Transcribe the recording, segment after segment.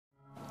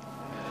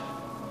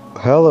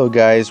Hello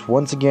guys,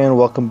 once again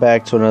welcome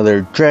back to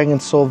another Dragon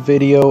Soul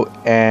video,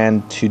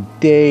 and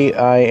today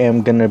I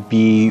am gonna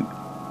be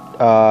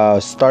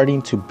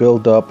starting to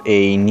build up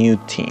a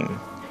new team.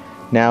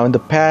 Now in the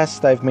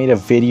past I've made a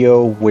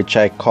video which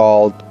I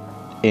called,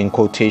 in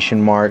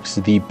quotation marks,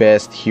 the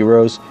best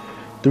heroes.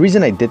 The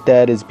reason I did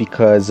that is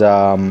because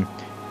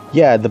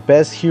yeah, the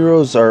best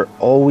heroes are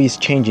always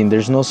changing.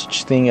 There's no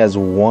such thing as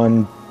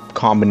one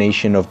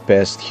combination of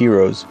best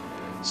heroes.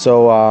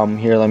 So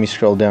here, let me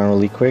scroll down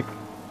really quick.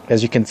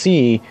 As you can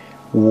see,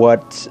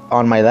 what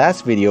on my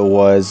last video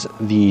was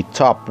the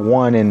top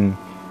 1 in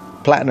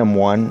Platinum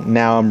 1,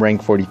 now I'm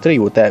rank 43.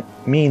 What that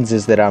means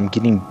is that I'm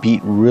getting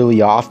beat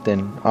really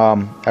often.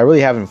 I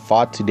really haven't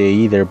fought today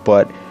either,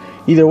 but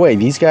either way,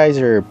 these guys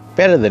are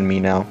better than me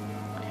now.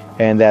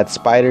 And that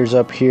Spider's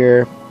up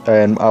here,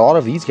 and a lot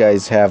of these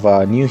guys have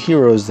new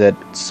heroes that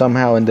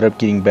somehow ended up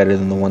getting better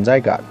than the ones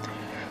I got.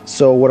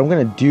 So what I'm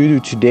going to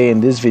do today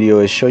in this video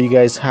is show you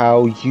guys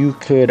how you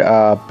could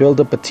build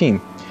up a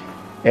team.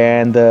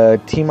 And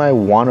the team I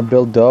want to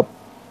build up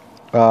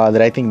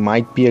that I think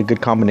might be a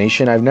good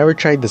combination. I've never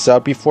tried this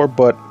out before,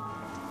 but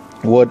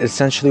what I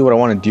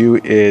want to do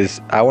is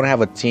I want to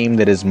have a team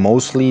that is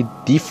mostly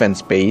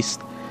defense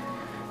based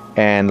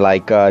and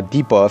like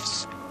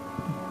debuffs,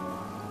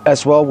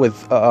 as well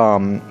with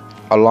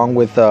along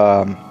with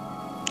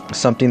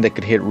something that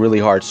could hit really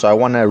hard. So I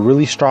want a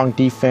really strong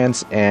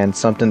defense and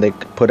something that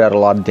could put out a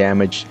lot of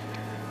damage,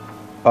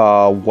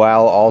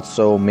 while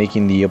also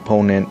making the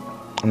opponent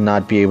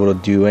not be able to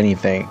do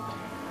anything.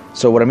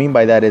 So what I mean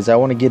by that is I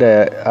want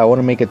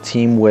to make a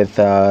team with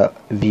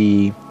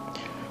the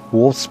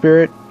Wolf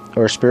Spirit,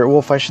 or Spirit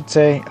Wolf I should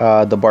say,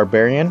 the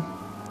Barbarian,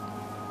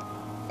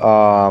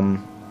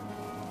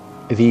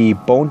 the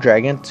Bone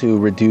Dragon to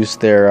reduce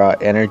their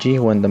energy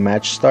when the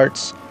match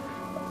starts,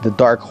 the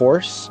Dark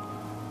Horse,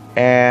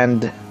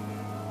 and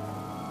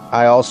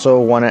I also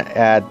want to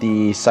add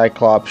the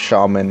Cyclops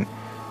Shaman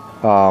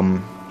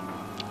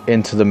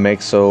into the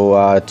mix,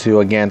 so to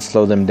again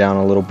slow them down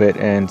a little bit,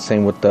 and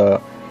same with the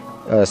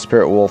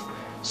Spirit Wolf.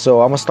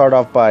 So I'm gonna start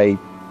off by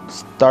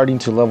starting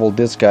to level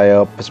this guy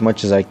up as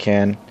much as I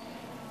can.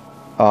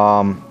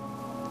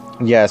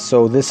 Yeah,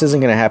 so this isn't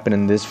gonna happen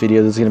in this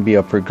video. This is gonna be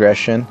a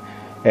progression,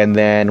 and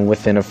then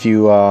within a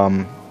few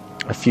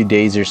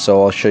days or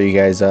so I'll show you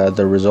guys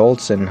the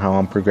results and how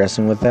I'm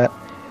progressing with that.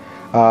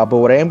 But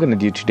what I am gonna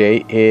do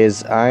today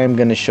is I am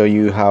gonna show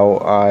you how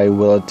I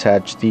will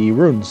attach the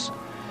runes.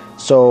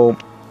 So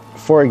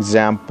for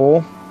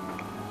example,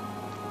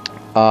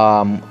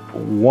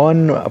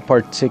 one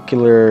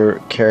particular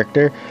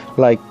character,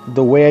 like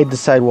the way I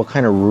decide what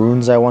kind of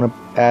runes I want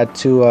to add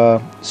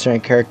to certain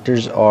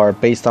characters are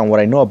based on what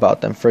I know about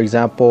them. For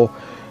example,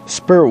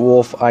 Spirit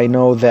Wolf, I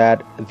know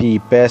that the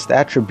best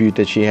attribute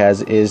that she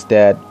has is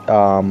that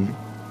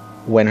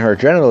when her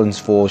adrenaline's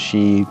full,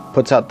 she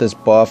puts out this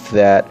buff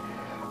that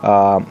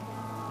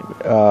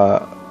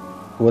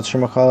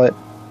whatchamacallit,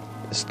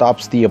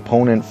 stops the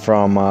opponent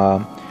from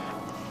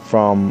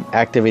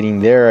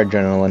activating their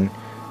adrenaline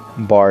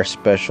bar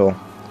special.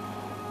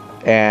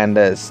 And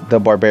as the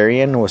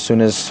Barbarian, as soon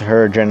as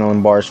her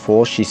adrenaline bar is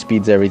full, she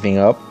speeds everything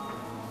up,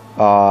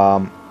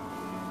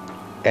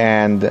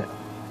 and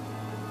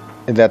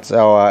that's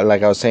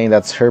like I was saying,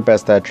 that's her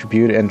best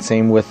attribute. And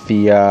same with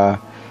the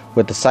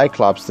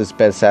Cyclops, this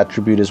best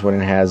attribute is when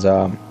it has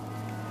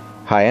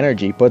high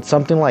energy. But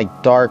something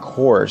like Dark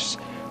Horse,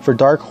 for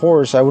Dark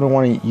Horse I wouldn't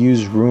want to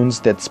use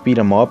runes that speed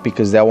him up,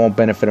 because that won't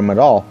benefit him at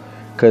all,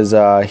 because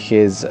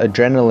his full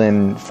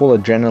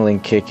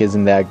adrenaline kick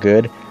isn't that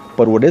good.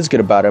 But what is good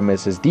about him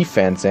is his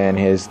defense and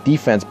his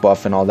defense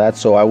buff and all that.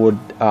 So I would,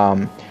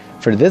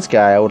 for this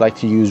guy, I would like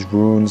to use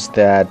runes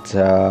that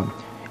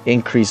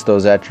increase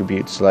those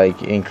attributes,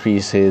 like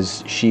increase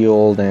his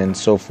shield and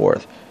so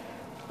forth.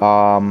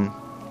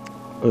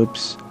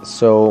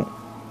 So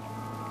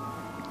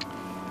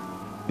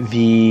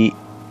the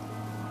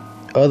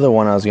other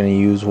one I was going to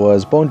use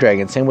was Bone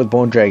Dragon. Same with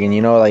Bone Dragon,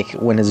 you know, like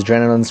when his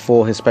adrenaline's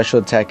full, his special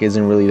attack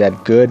isn't really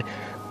that good,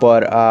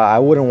 but I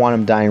wouldn't want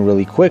him dying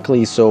really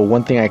quickly. So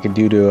one thing I could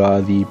do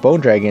to the Bone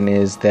Dragon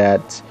is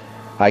that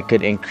I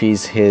could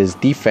increase his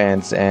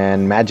defense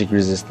and magic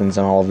resistance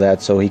and all of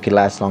that, so he could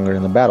last longer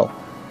in the battle.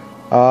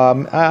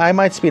 I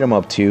might speed him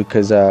up too,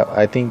 because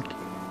I think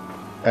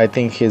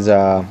his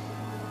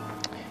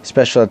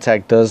special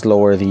attack does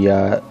lower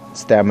the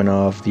stamina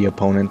of the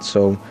opponent,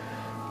 so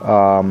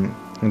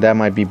that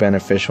might be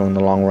beneficial in the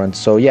long run.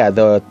 So yeah,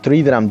 the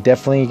 3 that I'm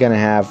definitely gonna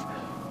have,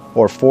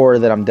 or 4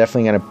 that I'm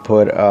definitely gonna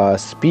put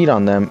speed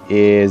on them,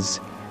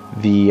 is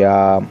the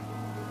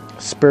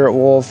Spirit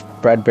Wolf,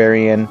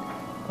 Barbarian,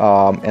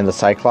 and the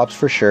Cyclops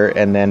for sure,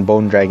 and then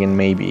Bone Dragon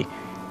maybe.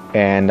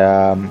 And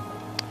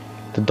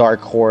the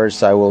Dark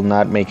Horse, I will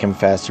not make him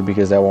faster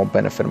because that won't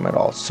benefit him at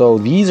all. So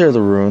these are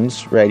the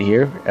runes right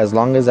here. As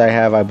long as I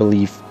have, I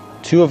believe,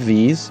 2 of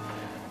these,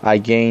 I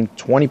gain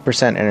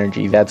 20%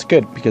 energy. That's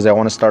good, because I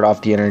want to start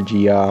off the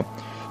energy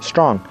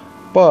strong.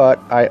 But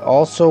I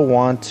also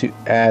want to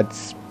add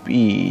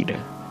speed.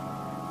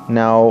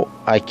 Now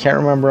I can't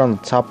remember on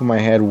the top of my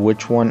head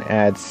which one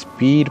adds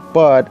speed,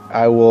 but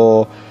I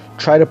will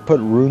try to put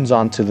runes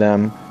onto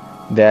them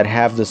that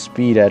have the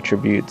speed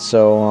attribute.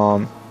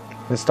 So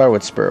let's start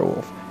with Spirit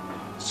Wolf.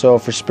 So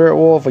for Spirit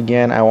Wolf,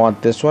 again, I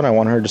want this one. I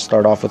want her to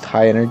start off with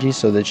high energy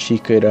so that she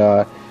could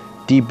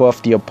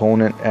debuff the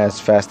opponent as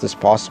fast as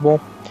possible.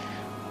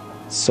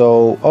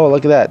 So, oh,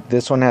 look at that.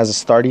 This one has a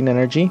starting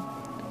energy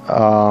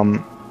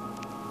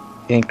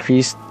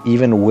increased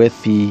even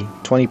with the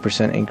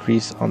 20%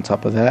 increase on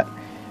top of that.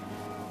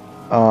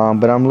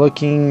 But I'm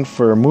looking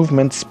for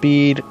movement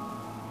speed.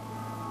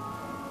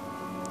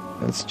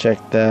 Let's check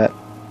that.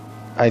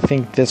 I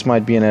think this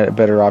might be a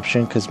better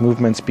option because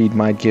movement speed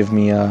might give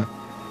me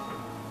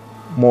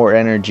more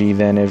energy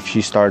than if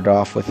she started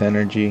off with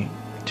energy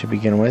to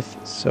begin with.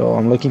 So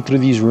I'm looking through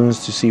these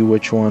runes to see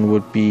which one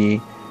would be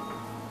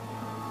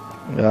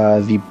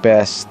the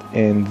best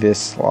in this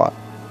slot.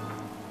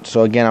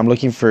 So again, I'm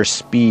looking for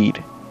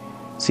speed.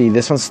 See,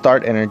 this one's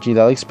start energy.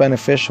 That looks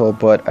beneficial,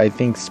 but I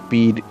think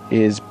speed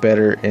is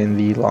better in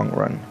the long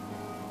run.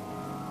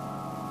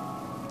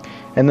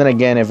 And then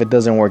again, if it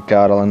doesn't work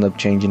out, I'll end up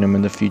changing them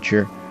in the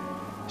future.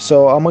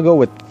 So I'm gonna go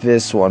with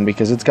this one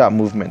because it's got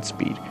movement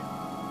speed.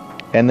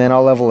 And then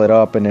I'll level it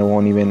up and it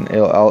won't even,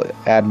 I'll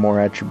add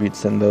more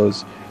attributes than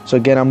those. So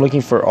again, I'm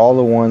looking for all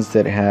the ones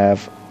that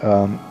have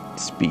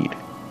speed.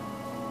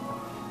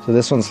 So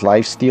this one's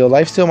Lifesteal.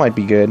 Lifesteal might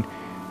be good,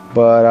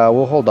 but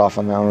we'll hold off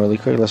on that one really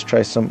quick. Let's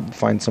try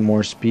find some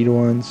more speed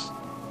ones.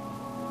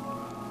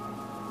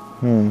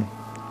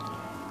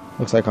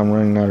 Looks like I'm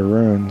running out of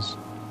runes.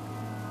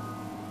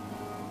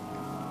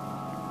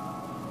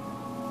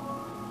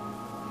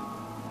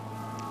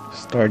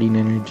 Starting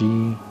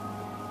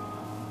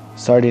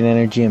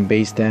energy and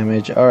base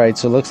damage. Alright,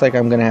 so it looks like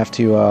I'm gonna have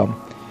to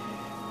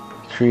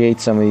create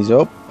some of these.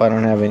 Oh, I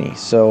don't have any.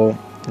 So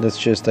let's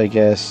just, I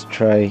guess,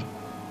 try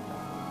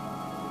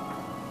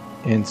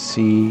and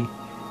see.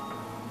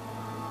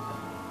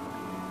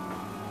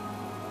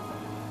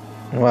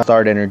 Well,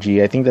 start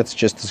energy. I think that's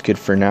just as good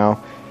for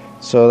now.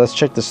 So let's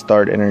check the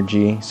start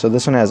energy. So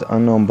this one has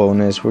unknown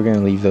bonus. We're gonna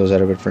leave those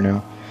out of it for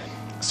now.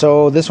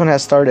 So this one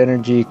has start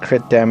energy,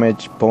 crit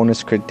damage,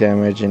 bonus crit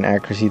damage, and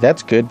accuracy.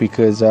 That's good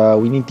because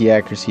we need the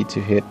accuracy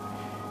to hit.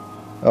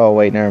 Oh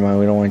wait, never mind.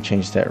 We don't want to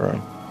change that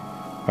rune.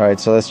 All right,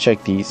 so let's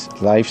check these.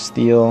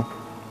 Lifesteal,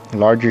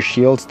 larger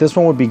shields. This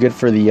one would be good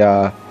for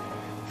the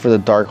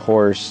Dark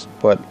Horse,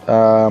 but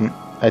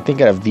I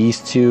think out of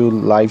these two,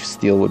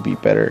 Lifesteal would be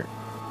better.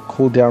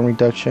 Cooldown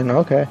reduction.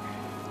 Okay,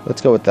 let's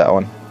go with that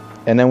one.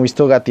 And then we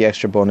still got the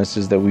extra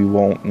bonuses that we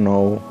won't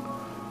know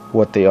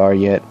what they are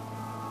yet.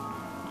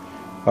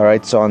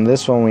 Alright, so on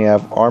this one we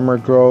have armor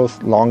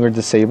growth, longer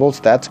disables.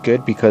 That's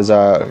good because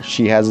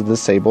she has a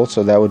disable,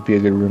 so that would be a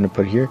good rune to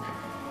put here.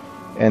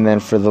 And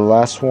then for the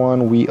last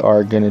one, we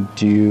are gonna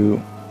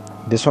do.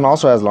 This one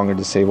also has longer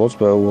disables,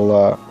 but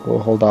we'll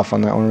hold off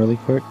on that one really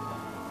quick.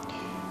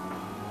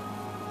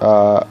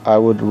 I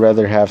would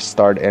rather have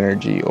start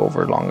energy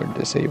over longer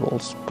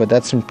disables, but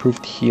that's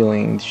improved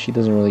healing. She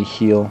doesn't really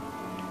heal,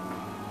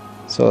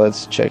 so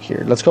let's check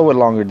here. Let's go with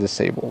longer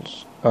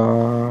disables.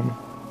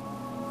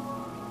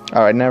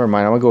 Alright, never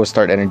mind. I'm gonna go with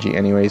start energy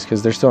anyways,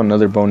 because there's still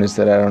another bonus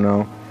that I don't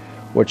know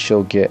what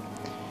she'll get.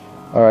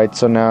 Alright,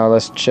 so now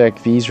let's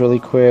check these really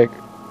quick.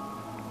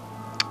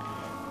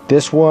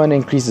 This one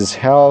increases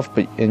health,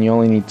 and you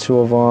only need 2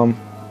 of them.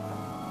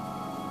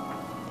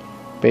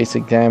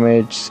 Basic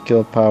damage,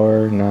 skill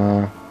power,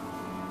 nah.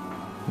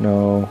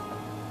 No.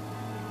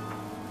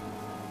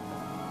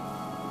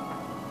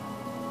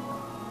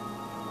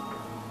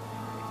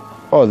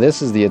 Oh,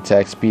 this is the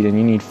attack speed, and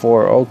you need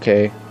 4.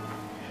 Okay.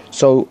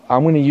 So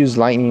I'm going to use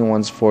lightning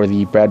ones for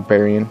the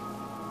Bradbarian.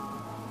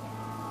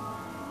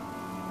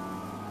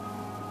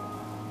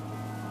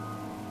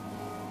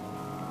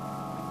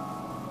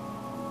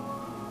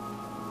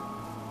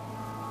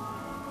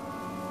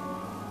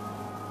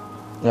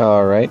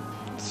 Alright,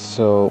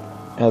 so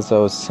as I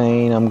was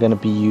saying, I'm going to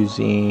be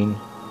using.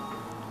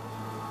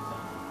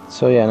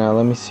 So yeah, now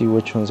let me see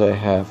which ones I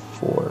have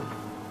for.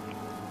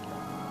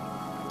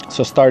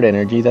 So start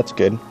energy, that's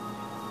good.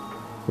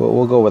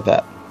 We'll go with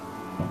that.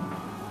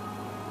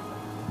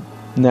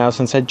 Now,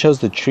 since I chose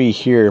the tree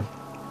here,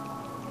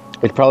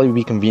 it'd probably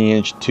be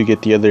convenient to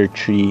get the other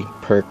tree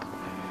perk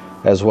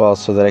as well,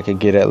 so that I could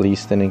get at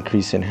least an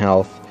increase in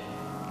health.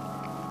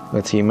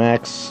 Let's see,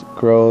 max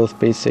growth,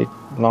 basic,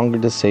 longer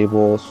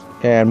disables,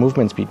 and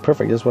movement speed.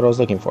 Perfect, that's what I was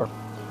looking for.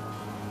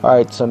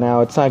 Alright, so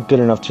now it's not good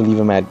enough to leave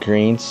them at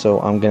green, so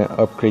I'm going to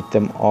upgrade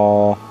them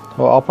all.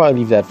 Well, I'll probably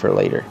leave that for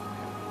later.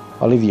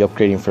 I'll leave the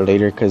upgrading for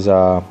later, because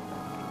I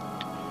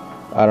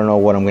don't know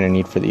what I'm going to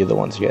need for the other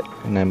ones yet,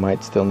 and I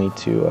might still need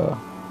to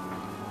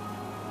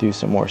do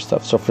some more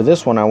stuff. So for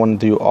this one, I want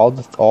to do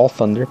all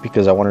thunder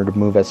because I want her to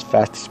move as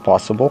fast as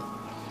possible.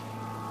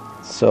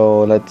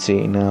 So let's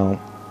see now.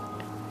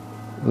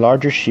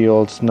 Larger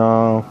shields,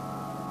 no.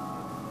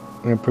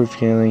 Improved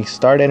healing,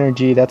 start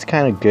energy, that's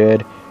kind of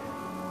good,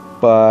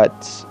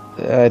 but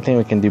I think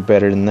we can do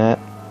better than that.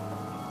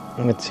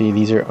 Let's see,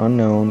 these are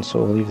unknown, so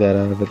we'll leave that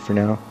out of it for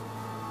now.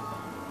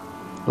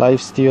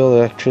 Lifesteal,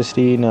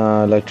 electricity,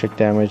 no, electric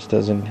damage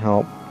doesn't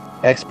help.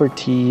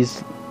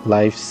 Expertise,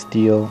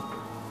 lifesteal,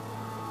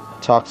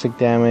 toxic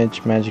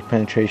damage, magic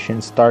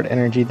penetration, start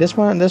energy. This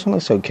one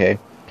looks okay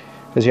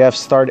because you have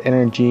start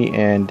energy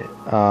and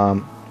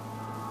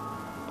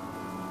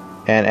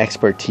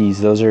expertise.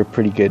 Those are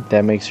pretty good.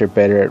 That makes her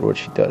better at what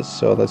she does.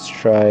 So let's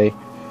check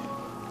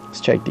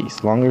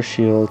these. Longer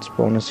shields,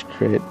 bonus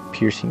crit,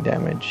 piercing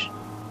damage.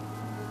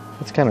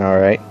 That's kind of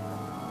alright.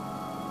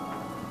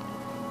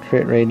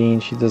 Crit rating,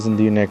 she doesn't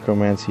do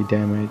necromancy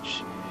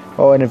damage.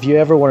 Oh, and if you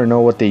ever want to know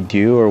what they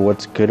do or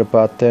what's good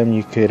about them,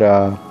 you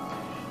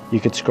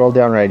could scroll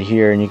down right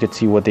here and you could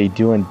see what they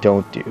do and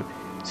don't do.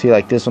 See,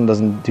 like this one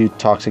doesn't do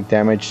toxic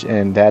damage,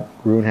 and that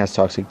rune has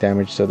toxic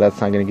damage, so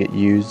that's not going to get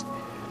used.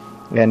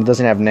 And it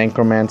doesn't have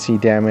necromancy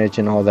damage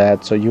and all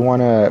that, so you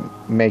want to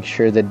make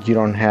sure that you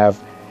don't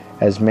have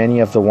as many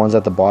of the ones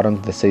at the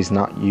bottom that says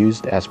not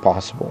used as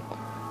possible.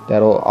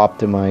 That'll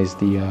optimize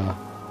the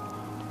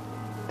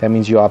that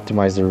means you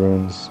optimize the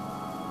runes.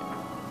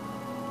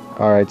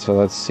 Alright, so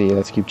let's see.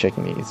 Let's keep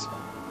checking these.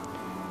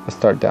 Let's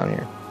start down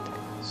here.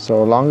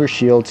 So longer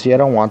shields. See, I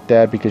don't want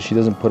that because she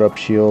doesn't put up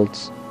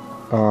shields.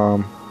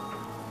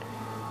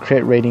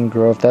 Crit rating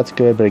growth. That's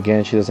good, but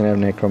again, she doesn't have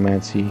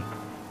necromancy.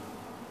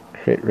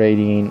 Crit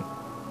rating.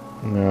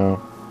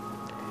 No.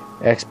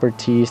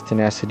 Expertise.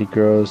 Tenacity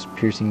grows.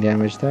 Piercing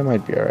damage. That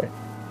might be alright.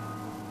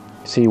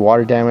 See,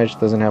 water damage.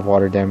 Doesn't have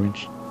water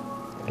damage.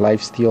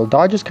 Lifesteal.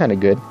 Dodge is kind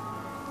of good.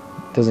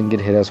 Doesn't get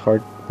hit as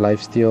hard.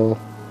 Lifesteal,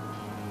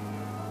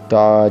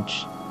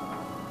 dodge,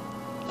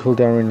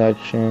 cooldown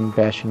reduction,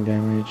 bashing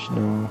damage,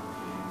 no.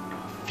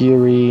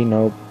 Fury,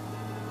 nope.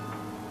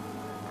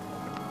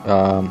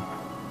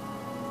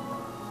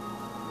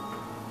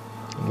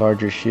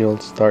 Larger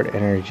shield, start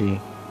energy.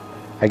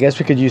 I guess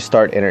we could use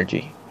start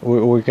energy.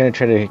 We're gonna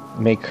try to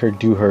make her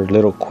do her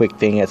little quick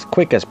thing as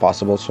quick as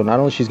possible. So not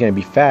only she's gonna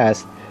be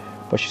fast,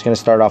 but she's gonna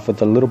start off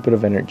with a little bit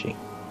of energy.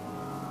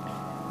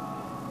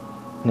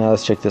 Now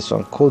let's check this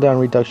one. Cooldown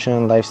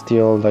reduction,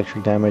 lifesteal,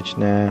 electric damage,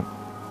 nah.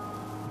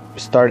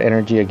 Start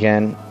energy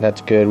again,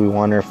 that's good. We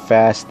want her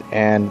fast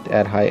and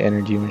at high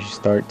energy when she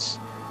starts.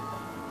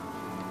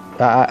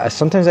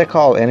 Sometimes I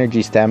call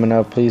energy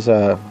stamina. Please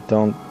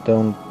don't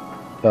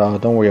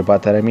worry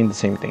about that. I mean the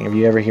same thing. If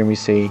you ever hear me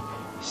say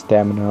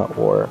stamina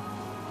or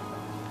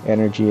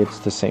energy, it's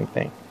the same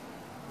thing.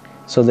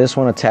 So this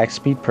one, attack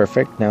speed,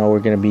 perfect. Now we're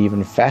gonna be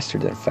even faster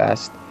than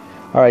fast.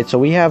 Alright, so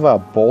we have a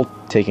bolt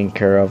taken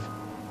care of.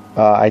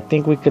 I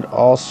think we could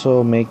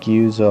also make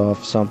use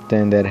of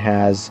something that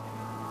has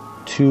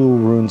 2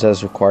 runes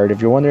as required.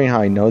 If you're wondering how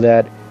I know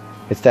that,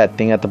 it's that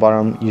thing at the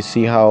bottom. You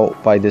see how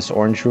by this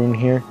orange rune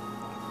here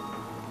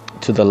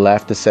to the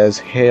left it says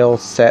hail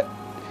set,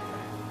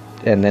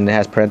 and then it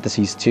has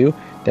parentheses 2.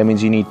 That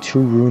means you need 2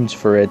 runes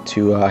for it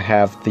to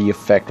have the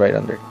effect right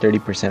under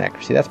 30%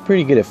 accuracy. That's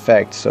pretty good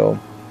effect. So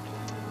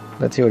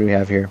let's see what we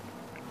have here.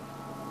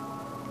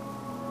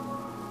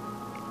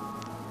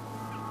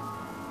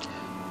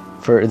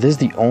 This is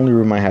the only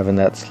room I have in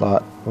that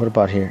slot. What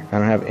about here? I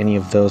don't have any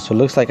of those, so it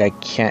looks like I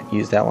can't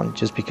use that one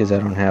just because I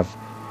don't have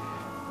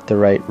the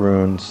right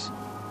runes.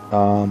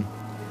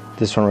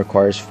 This one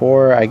requires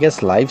 4. I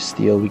guess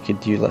lifesteal, we could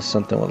do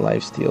something with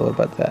lifesteal. What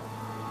about that?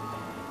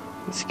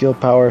 Skill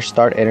power,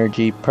 start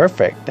energy,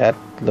 perfect. That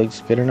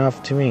looks good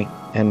enough to me.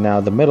 And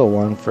now the middle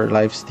one for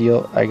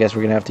lifesteal, I guess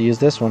we're gonna have to use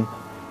this one.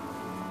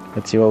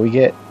 Let's see what we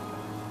get.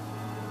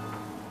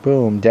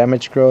 Boom,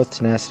 damage growth,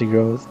 tenacity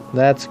growth.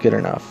 That's good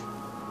enough.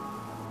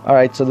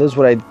 Alright, so this is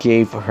what I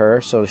gave her.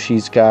 So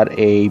she's got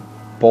a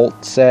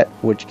bolt set,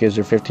 which gives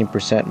her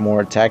 15% more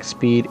attack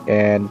speed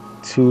and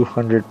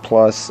 200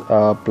 plus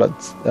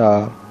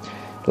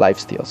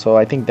lifesteal. So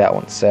I think that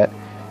one's set.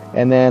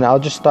 And then I'll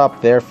just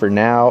stop there for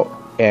now.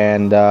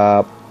 And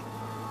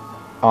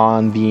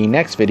on the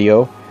next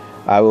video,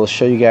 I will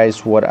show you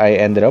guys what I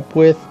ended up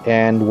with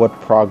and what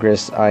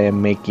progress I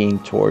am making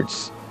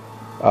towards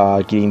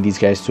getting these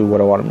guys to what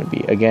I want them to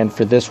be. Again,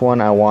 for this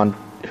one, I want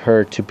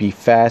her to be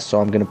fast, so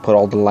I'm going to put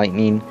all the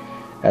lightning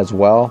as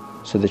well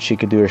so that she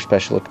could do her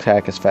special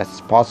attack as fast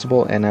as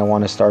possible. And I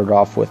want to start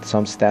off with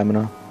some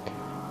stamina,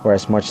 or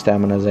as much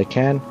stamina as I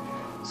can.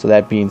 So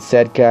that being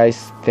said,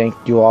 guys, thank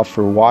you all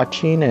for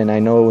watching. And I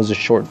know it was a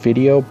short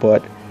video,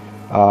 but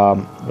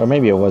or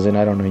maybe it wasn't,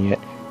 I don't know yet.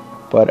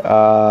 But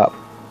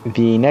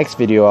the next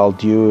video I'll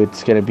do,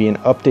 it's going to be an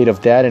update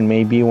of that, and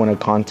maybe when a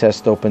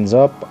contest opens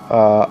up,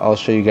 I'll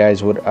show you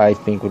guys what I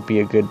think would be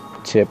a good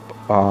tip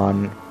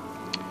on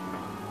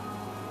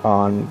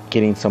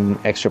getting some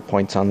extra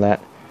points on that.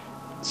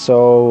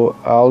 So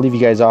I'll leave you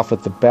guys off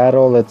with the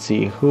battle. Let's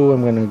see who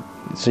I'm gonna,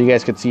 so you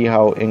guys could see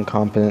how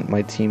incompetent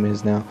my team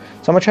is now.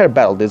 So I'm gonna try to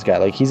battle this guy.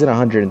 Like, he's at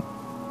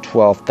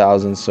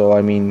 112,000, so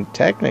I mean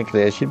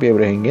technically I should be able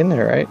to hang in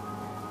there, right?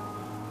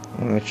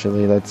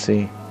 Actually, let's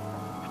see.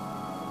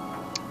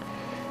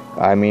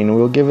 I mean,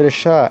 we'll give it a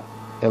shot.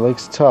 It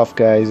looks tough,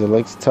 guys. It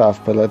looks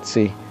tough, but let's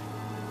see.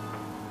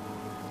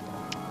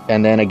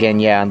 And then again,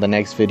 yeah, on the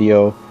next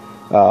video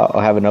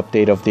I'll have an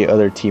update of the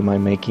other team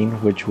I'm making,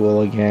 which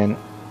will again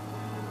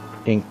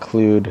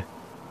include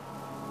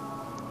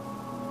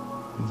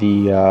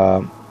the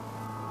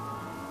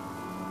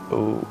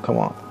oh, come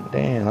on.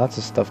 Damn, lots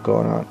of stuff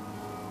going on.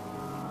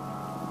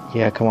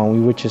 Yeah, come on, Wee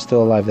Witch is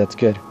still alive. That's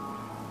good.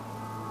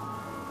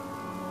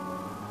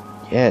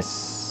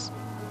 Yes.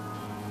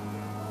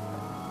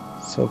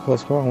 So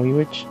close. Come on, Wee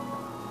Witch.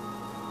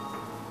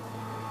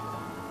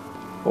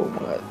 Oh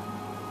my.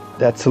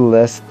 That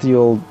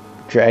celestial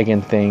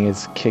dragon thing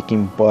is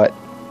kicking butt.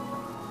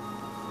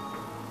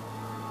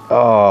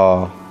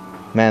 Oh,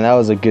 man, that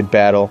was a good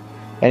battle.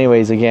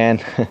 Anyways,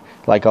 again,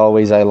 like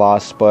always, I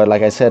lost. But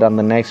like I said, on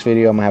the next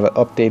video, I'm going to have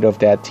an update of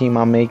that team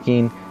I'm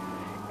making.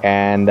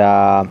 And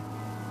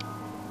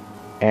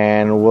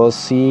we'll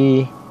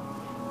see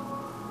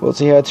how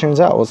it turns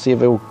out. We'll see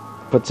if it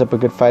puts up a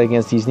good fight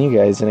against these new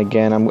guys. And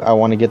again, I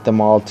want to get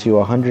them all to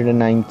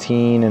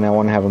 119, and I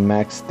want to have them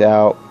maxed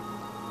out.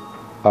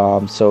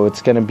 So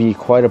it's gonna be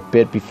quite a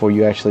bit before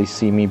you actually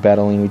see me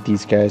battling with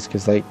these guys,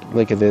 because like,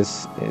 look at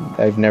this.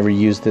 I've never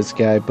used this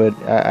guy, but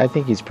I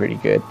think he's pretty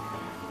good.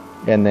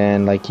 And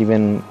then like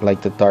even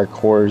like the Dark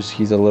Horse,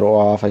 he's a little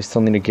off. I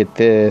still need to get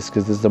this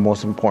because this is the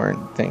most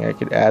important thing I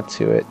could add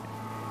to it.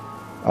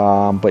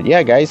 But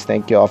yeah, guys,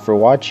 thank you all for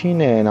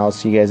watching, and I'll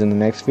see you guys in the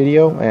next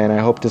video. And I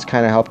hope this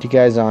kind of helped you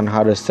guys on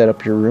how to set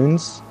up your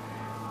runes.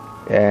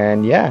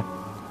 And yeah,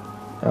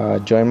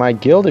 join my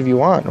guild if you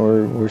want.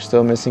 We're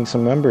still missing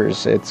some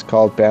members. It's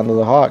called Band of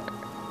the Hawk.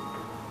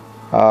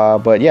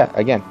 But yeah,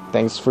 again,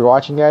 thanks for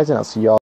watching, guys, and I'll see you all